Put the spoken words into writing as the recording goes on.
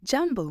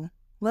Jambo,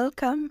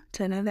 welcome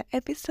to another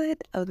episode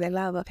of the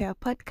Love Affair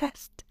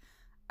podcast.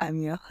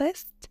 I'm your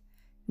host,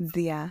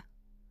 Zia.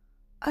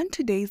 On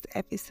today's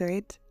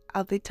episode,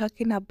 I'll be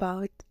talking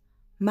about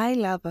my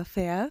love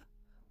affair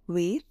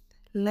with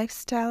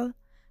lifestyle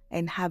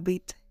and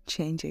habit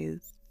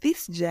changes.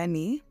 This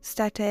journey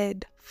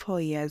started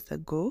 4 years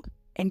ago,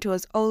 and it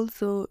was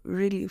also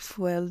really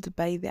fueled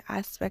by the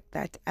aspect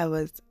that I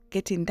was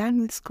getting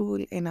done with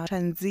school and I was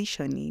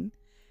transitioning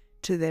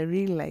to the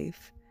real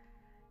life.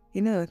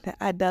 You know, the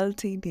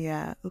adulting,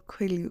 yeah,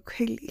 ukweli.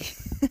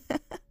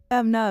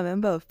 I'm now a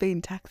member of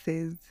paying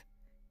taxes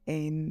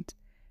and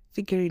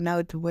figuring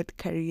out what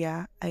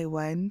career I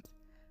want,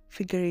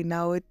 figuring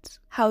out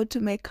how to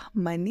make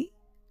money,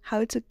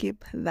 how to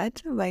keep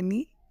that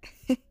money,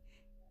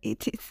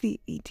 etc,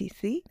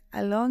 etc.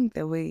 Along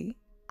the way,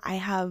 I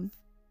have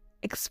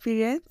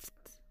experienced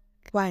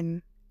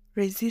one,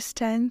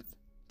 resistance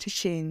to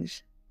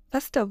change.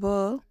 First of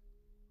all,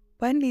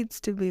 one needs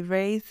to be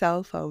very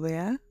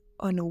self-aware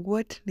on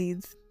what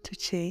needs to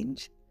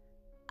change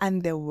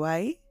and the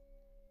why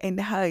and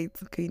how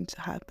it's going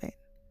to happen.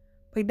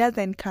 But it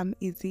doesn't come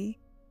easy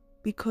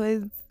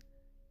because,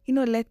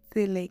 let's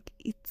say like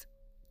it's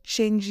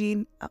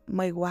changing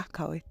my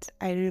workout.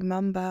 I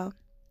remember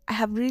I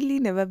have really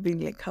never been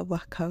like a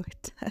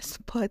workout, a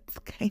sports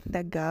kind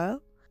of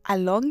girl.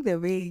 Along the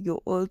way, you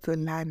also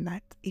learn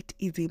that it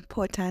is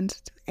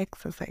important to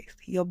exercise.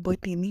 Your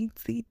body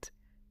needs it.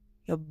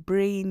 Your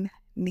brain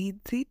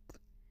needs it.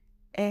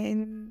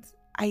 And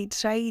I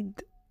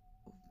tried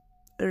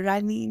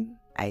running,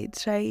 I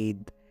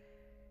tried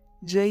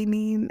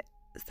joining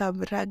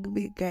some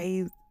rugby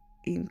guys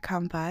in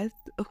campus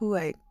who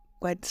I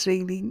were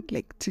training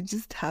like to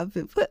just have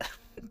people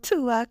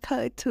to work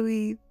out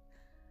with.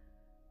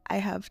 I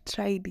have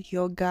tried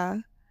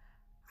yoga.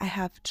 I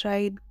have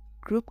tried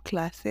group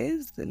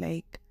classes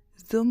like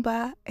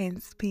Zumba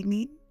and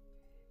spinning.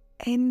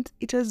 And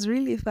it was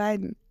really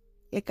fun.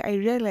 Like I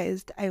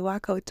realized I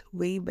work out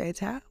way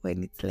better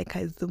when it's like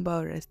a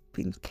Zumba or a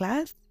spin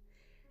class.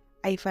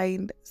 I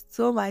find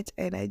so much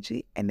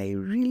energy and I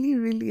really,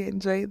 really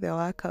enjoy the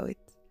workout.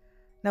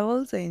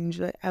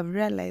 And I've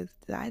realized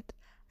that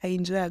I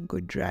enjoy a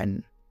good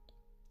run.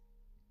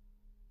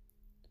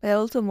 There are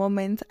also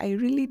moments I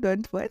really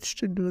don't want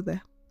to do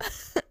them.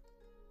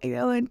 I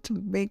don't want to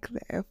make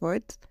the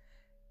effort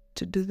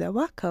to do the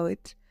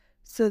workout.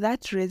 So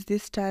that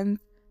resistance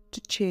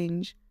to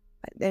change,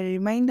 but the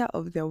reminder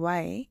of the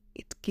why,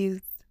 it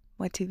gives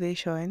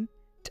motivation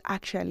to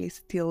actually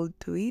still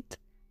do it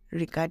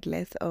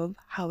regardless of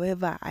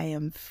however I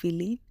am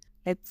feeling,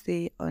 let's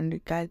say on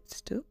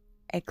regards to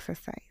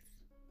exercise.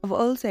 I've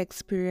also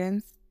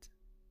experienced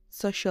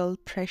social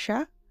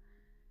pressure.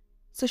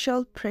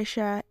 Social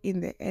pressure in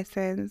the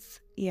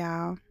essence,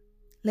 yeah.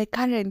 Like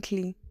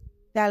currently,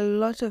 there are a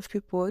lot of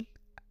people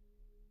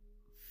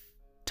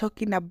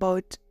talking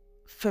about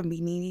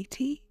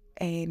femininity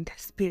and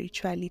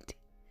spirituality.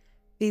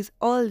 There's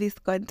all this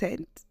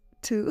content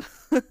too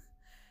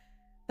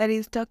that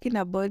is talking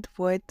about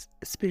what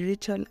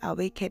spiritual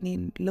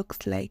awakening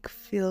looks like,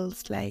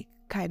 feels like,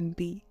 can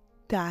be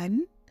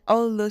done.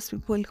 All those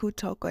people who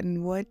talk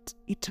on what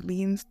it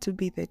means to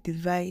be the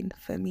divine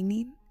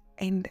feminine.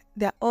 And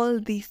there are all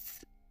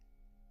these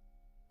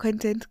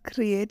content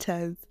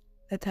creators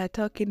that are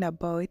talking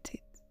about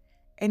it.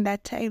 And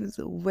at times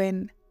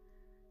when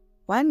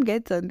one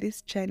gets on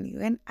this journey,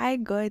 when I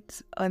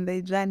got on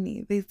the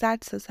journey, there's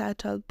that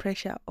societal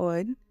pressure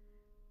on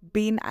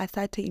being a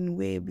certain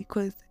way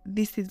because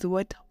this is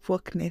what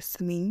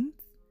wokeness means.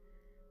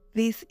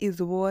 This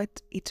is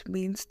what it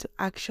means to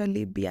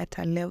actually be at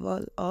a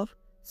level of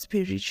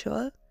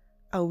spiritual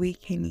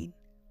awakening.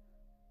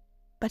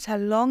 But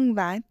along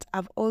that,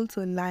 I've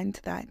also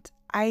learned that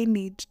I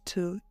need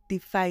to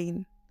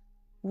define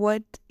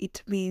what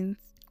it means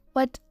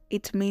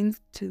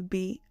to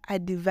be a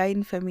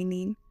divine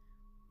feminine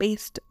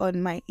based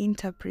on my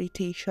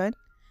interpretation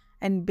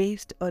and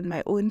based on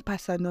my own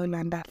personal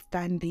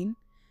understanding.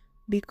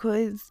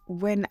 Because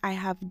when I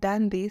have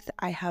done this,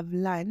 I have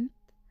learned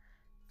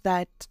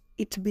that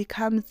it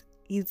becomes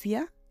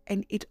easier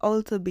and it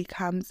also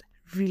becomes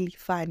really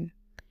fun.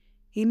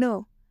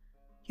 You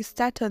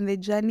start on the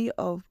journey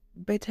of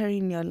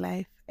bettering your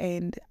life,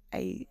 and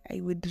I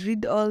would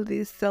read all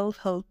these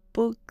self-help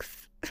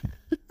books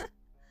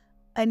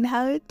on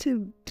how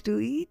to do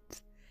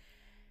it.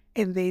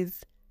 And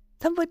there's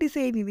somebody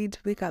saying you need to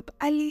wake up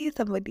early.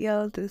 Somebody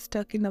else is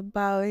talking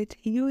about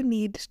you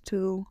need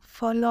to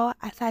follow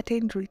a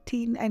certain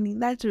routine. And in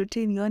that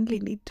routine, you only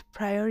need to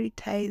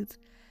prioritize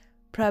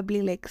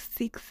probably like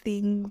 6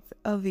 things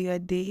of your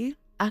day.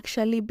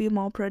 Actually be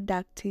more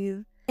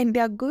productive. And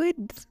they're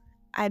good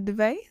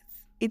advice.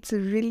 It's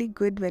really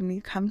good when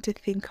you come to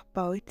think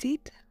about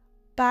it.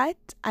 But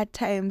at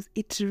times,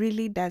 it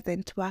really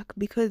doesn't work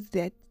because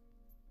they're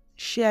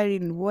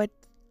sharing what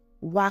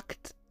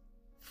worked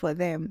for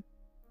them,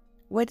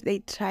 what they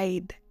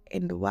tried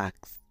and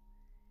works.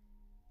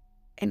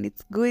 And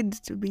it's good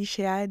to be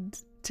shared,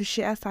 to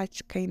share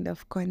such kind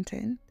of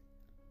content.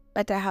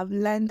 But I have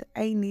learned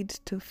I need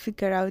to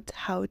figure out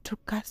how to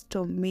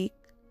custom make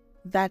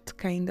that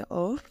kind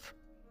of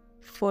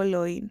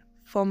following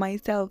for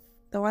myself,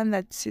 the one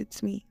that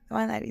suits me, the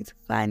one that is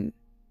fun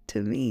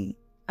to me.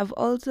 I've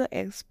also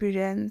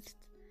experienced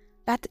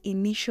that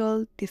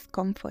initial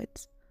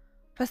discomfort.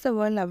 First of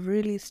all, I've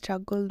really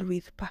struggled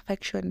with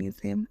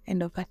perfectionism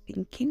and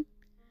overthinking,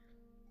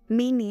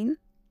 meaning,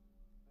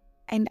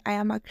 and I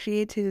am a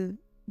creative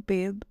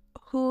babe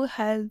who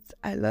has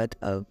a lot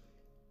of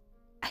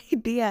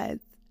ideas.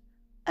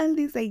 All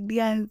these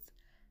ideas,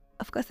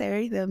 of course, I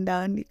write them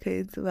down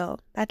because, well,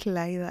 that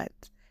lie that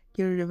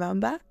you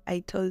remember, I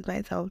told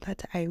myself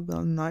that I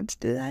will not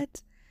do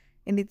that.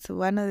 And it's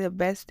one of the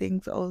best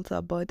things also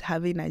about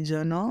having a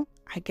journal.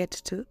 I get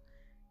to,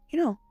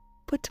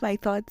 put my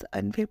thoughts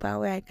on paper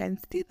where I can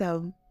see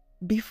them.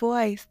 Before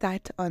I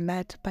start on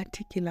that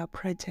particular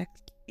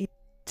project, it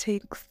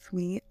takes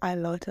me a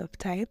lot of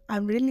time.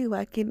 I'm really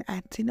working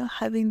at,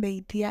 having the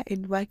idea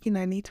and working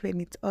on it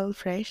when it's all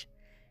fresh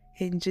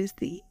and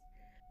juicy.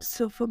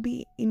 So for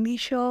me,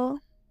 initial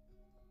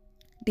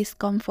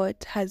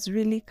discomfort has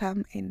really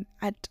come in.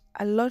 At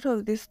a lot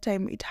of this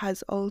time, it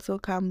has also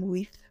come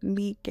with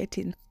me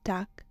getting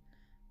stuck,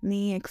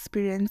 me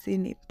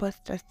experiencing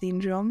imposter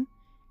syndrome,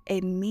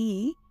 and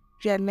me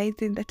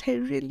realizing that I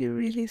really,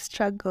 really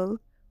struggle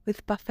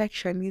with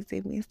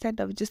perfectionism instead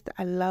of just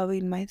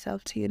allowing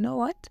myself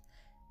to,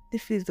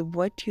 this is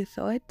what you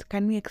thought.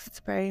 Can we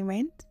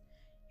experiment?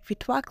 If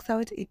it works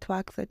out, it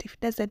works out. If it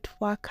doesn't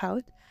work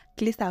out,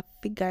 at least I've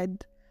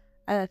figured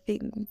other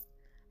things.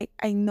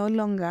 I no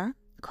longer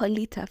call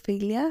it a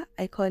failure,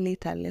 I call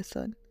it a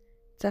lesson.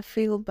 It's a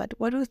fail, but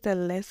what was the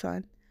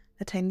lesson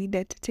that I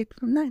needed to take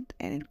from that?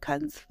 And it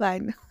becomes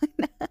fun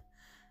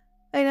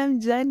when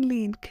I'm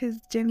journaling, because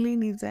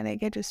journaling is when I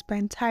get to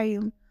spend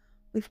time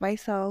with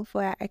myself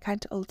where I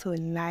can't also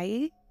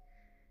lie.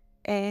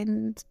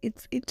 And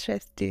it's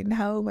interesting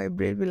how my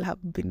brain will have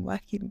been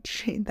working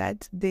during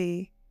that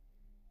day.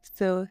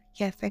 So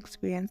yes, I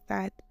experienced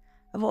that.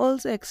 I've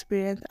also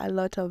experienced a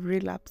lot of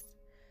relapse.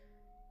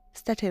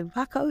 Started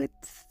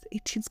workouts,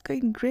 it is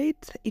going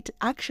great. It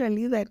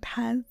actually even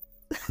has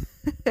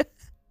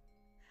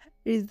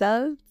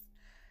results.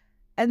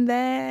 And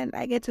then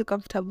I get too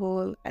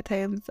comfortable. At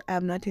times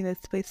I'm not in a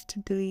space to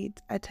do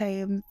it. At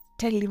times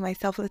telling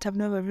myself that I've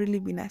never really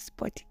been a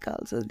sporty girl,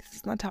 so this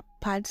is not a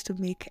part to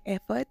make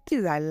effort. It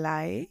is a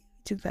lie.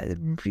 It is a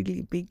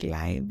really big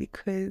lie,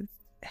 because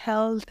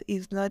health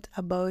is not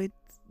about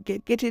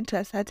getting to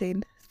a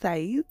certain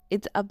size.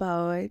 It's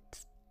about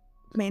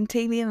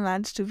maintaining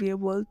that to be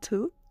able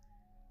to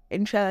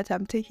ensure that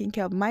I'm taking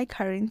care of my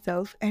current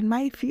self and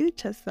my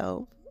future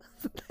self,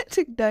 so that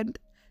I don't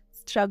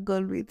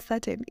struggle with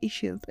certain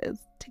issues as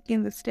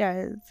taking the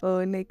stairs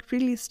or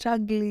really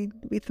struggling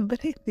with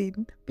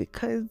breathing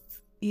because,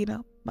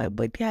 my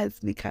body has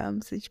become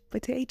such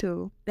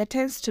potato. There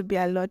tends to be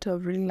a lot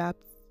of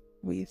relapse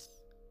with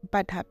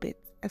bad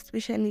habits,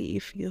 especially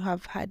if you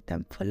have had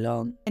them for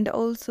long. And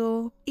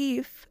also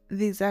if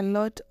there's a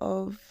lot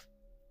of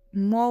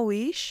more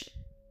wish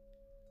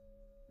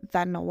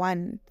than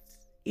want.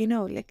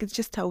 It's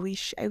just a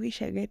wish. I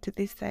wish I get to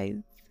this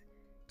size.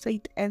 So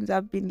it ends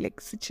up being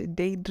such a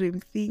daydream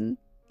thing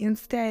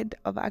instead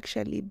of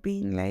actually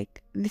being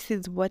this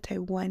is what I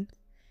want,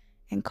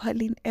 and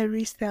calling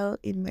every cell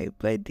in my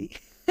body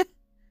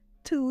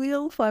to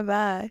will for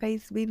that.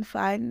 It's been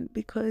fun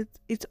because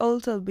it's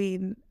also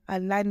been a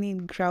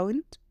learning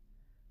ground,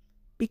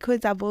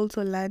 because I've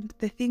also learned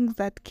the things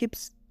that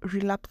keeps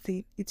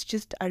relapsing. It's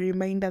just a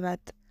reminder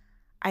that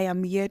I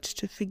am yet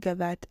to figure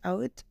that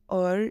out,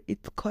 or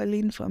it's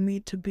calling for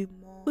me to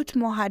put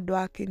more hard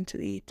work into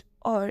it,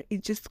 or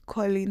it's just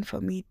calling for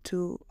me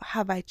to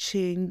have a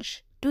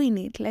change doing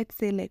it. Let's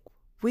say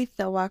with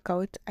the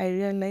workout, I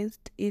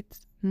realized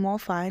it's more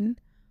fun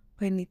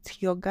when it's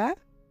yoga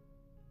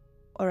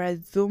or a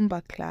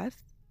Zumba class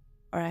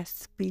or a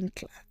spin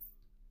class.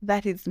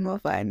 That is more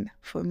fun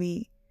for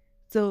me.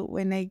 So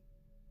when I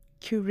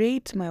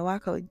curate my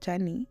workout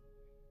journey,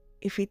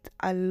 if it's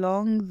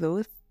along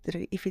those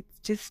three, if it's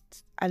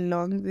just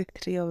along the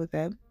three of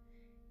them,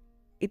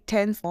 it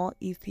tends more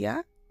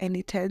easier and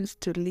it tends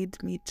to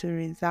lead me to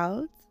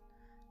results,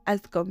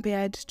 as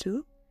compared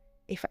to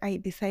if I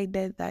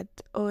decided that,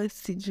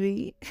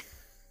 sijui,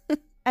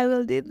 I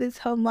will do this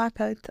home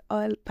workout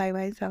all by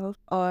myself,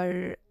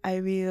 or I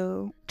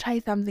will try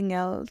something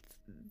else.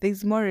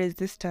 There's more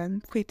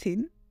resistance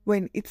quitting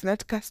when it's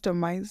not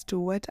customized to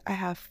what I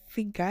have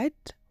figured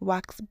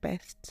works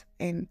best.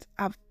 And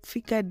I've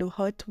figured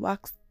what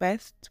works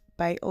best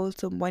by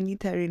also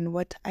monitoring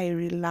what I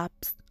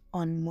relapse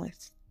on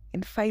most.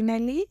 And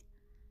finally,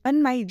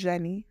 on my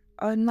journey,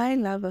 on my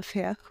love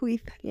affair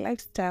with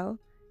lifestyle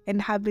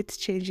and habit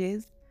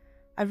changes,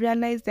 I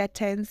realized there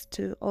tends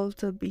to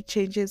also be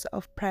changes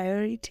of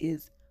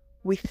priorities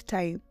with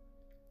time.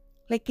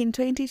 In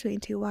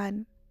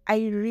 2021, I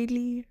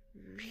really,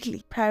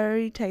 really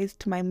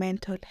prioritized my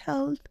mental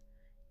health.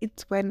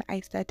 It's when I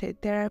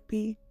started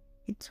therapy.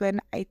 It's when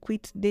I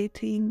quit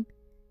dating.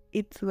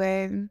 It's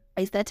when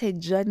I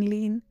started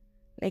journaling.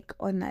 like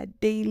on a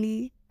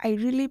daily. I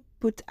really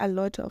put a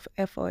lot of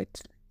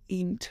effort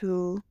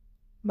into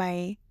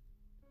my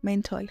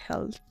mental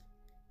health.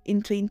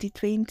 In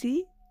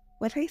 2020,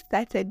 what I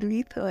started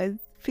with was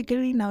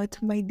figuring out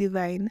my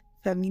divine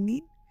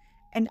feminine,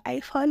 and I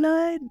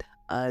followed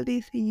all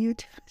these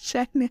YouTube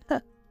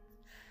channels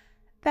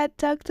that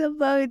talked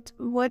about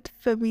what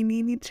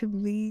femininity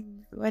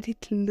means, what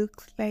it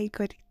looks like,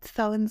 what it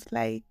sounds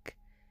like.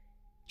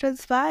 It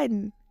was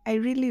fun. I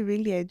really,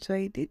 really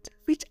enjoyed it,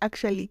 which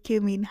actually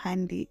came in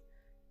handy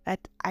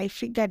that I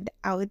figured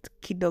out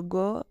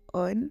kidogo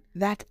on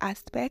that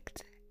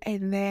aspect.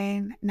 And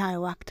then now I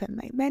worked on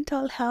my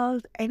mental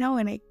health. And now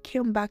when I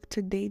came back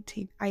to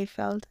dating, I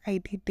felt I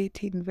did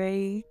dating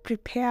very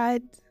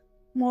prepared,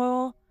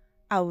 more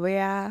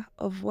aware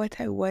of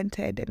what I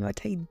wanted and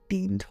what I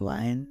didn't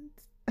want.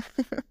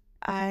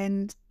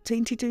 And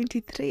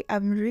 2023,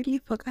 I'm really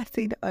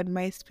focusing on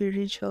my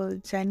spiritual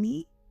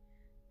journey,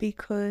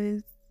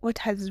 because what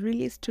has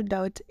really stood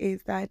out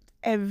is that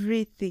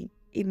everything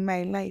in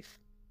my life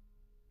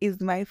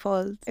is my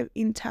fault,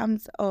 in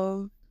terms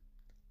of,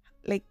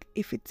 like,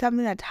 if it's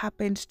something that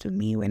happened to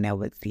me when I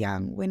was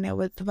young, when I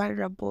was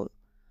vulnerable,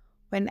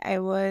 when I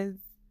was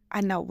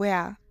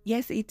unaware.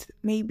 Yes, it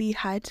maybe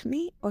hurt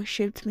me or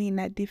shaped me in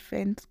a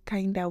different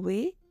kind of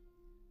way,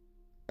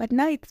 but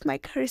now it's my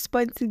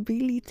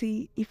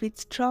responsibility. If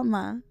it's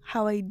trauma,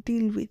 how I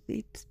deal with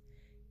it.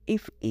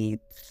 If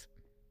it's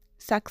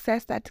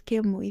success that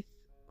came with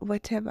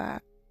whatever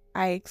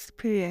I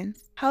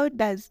experienced, how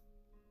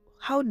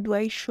do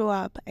I show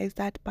up as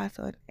that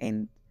person,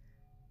 and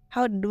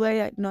how do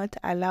I not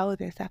allow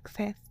the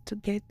success to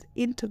get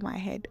into my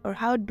head, or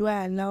how do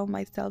I allow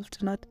myself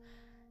to not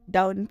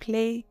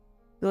downplay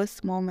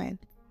those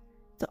moments?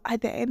 So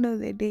at the end of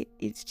the day,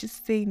 it's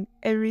just saying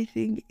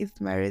everything is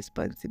my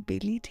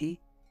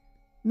responsibility,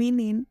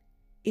 meaning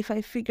if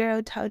I figure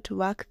out how to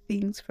work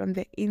things from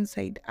the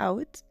inside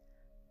out,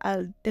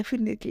 I'll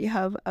definitely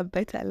have a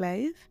better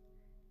life.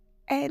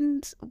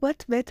 And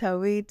what better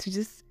way to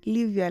just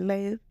live your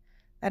life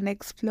than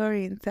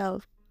exploring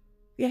self?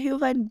 We are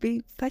human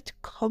beings, such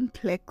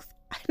complex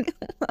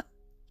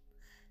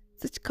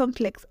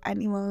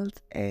animals,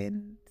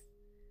 and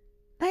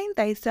knowing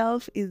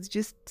thyself is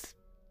just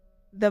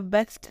the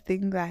best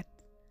thing that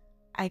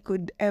I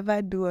could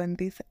ever do on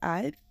this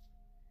earth.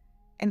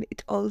 And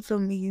it also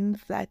means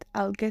that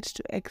I'll get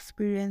to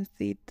experience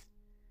it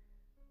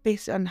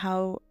based on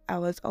how I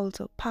was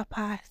also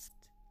purposed.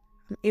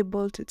 I'm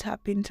able to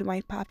tap into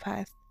my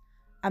purpose.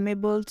 I'm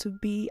able to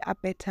be a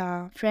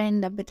better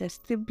friend, a better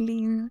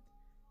sibling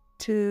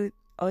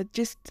or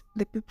just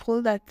the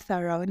people that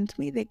surround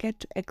me. They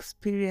get to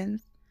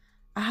experience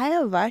a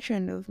higher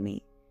version of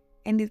me.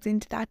 And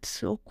isn't that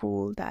so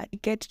cool that we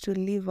get to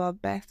live our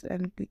best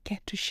and we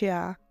get to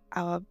share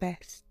our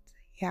best?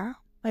 Yeah.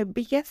 My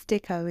biggest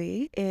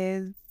takeaway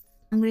is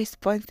I'm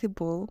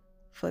responsible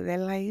for the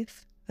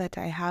life that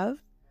I have,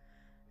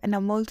 and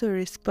I'm also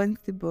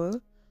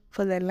responsible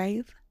for the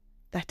life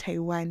that I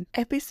want.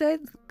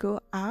 Episodes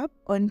go up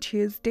on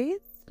Tuesdays.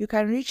 You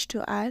can reach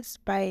to us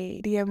by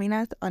DMing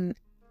us on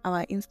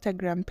our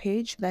Instagram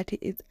page, that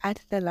is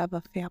at The Love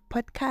Affair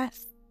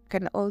Podcast. You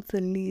can also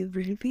leave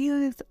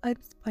reviews on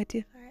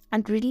Spotify.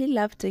 I'd really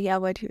love to hear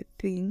what you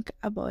think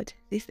about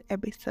this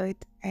episode,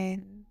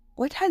 and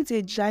what has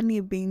your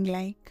journey been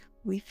like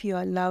with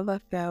your love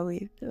affair,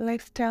 with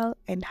lifestyle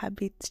and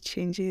habit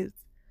changes?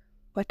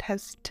 What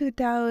has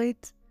stood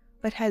out?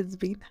 What has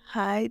been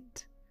hard?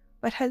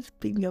 What has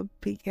been your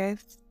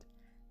biggest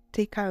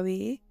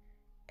takeaway?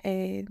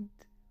 And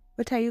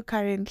what are you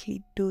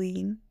currently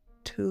doing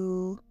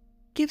to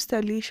give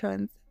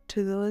solutions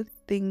to those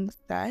things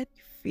that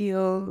you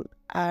feel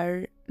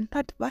are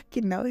not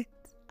working out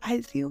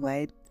as you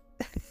want?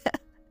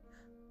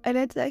 Or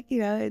not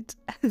working out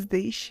as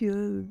they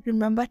should.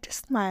 Remember to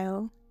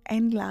smile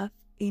and laugh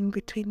in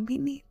between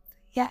minutes.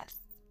 Yes,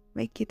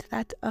 make it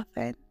that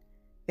often.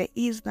 There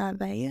is not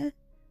there,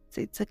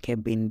 so it's okay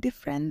being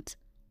different,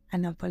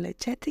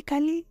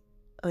 unapologetically,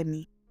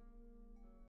 Oni.